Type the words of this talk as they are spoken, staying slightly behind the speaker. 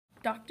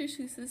Dr.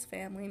 Seuss's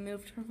family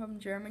moved from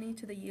Germany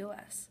to the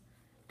U.S.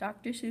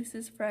 Dr.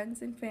 Seuss's friends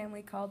and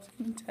family called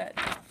him Ted.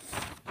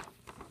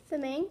 The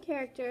main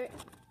character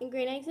in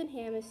Green Eggs and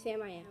Ham is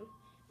Sam I Am.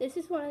 This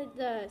is one of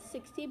the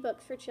 60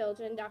 books for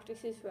children Dr.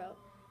 Seuss wrote,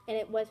 and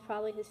it was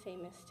probably his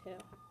famous too.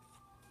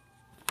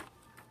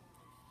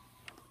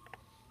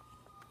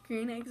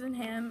 Green Eggs and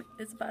Ham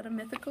is about a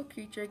mythical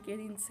creature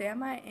getting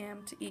Sam I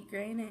Am to eat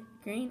green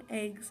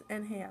eggs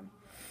and ham.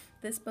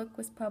 This book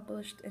was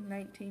published in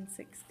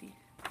 1960.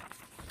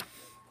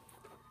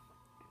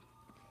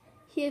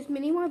 He has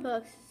many more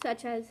books,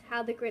 such as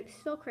How the Grinch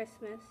Stole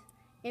Christmas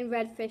and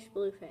Red Fish,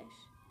 Blue Fish.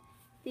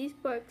 These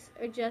books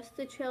are just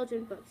the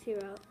children's books he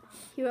wrote.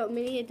 He wrote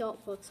many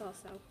adult books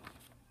also.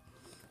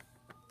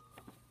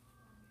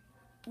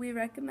 We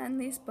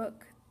recommend these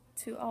books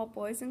to all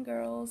boys and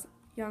girls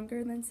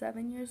younger than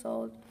 7 years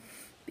old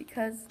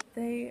because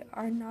they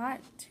are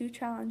not too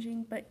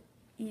challenging but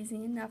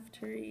easy enough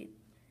to read.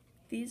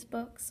 These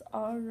books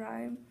all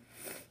rhyme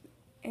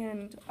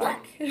and are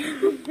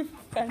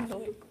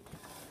kid-friendly.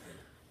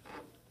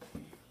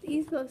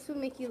 These books will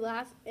make you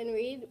laugh and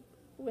read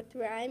with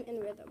rhyme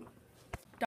and rhythm.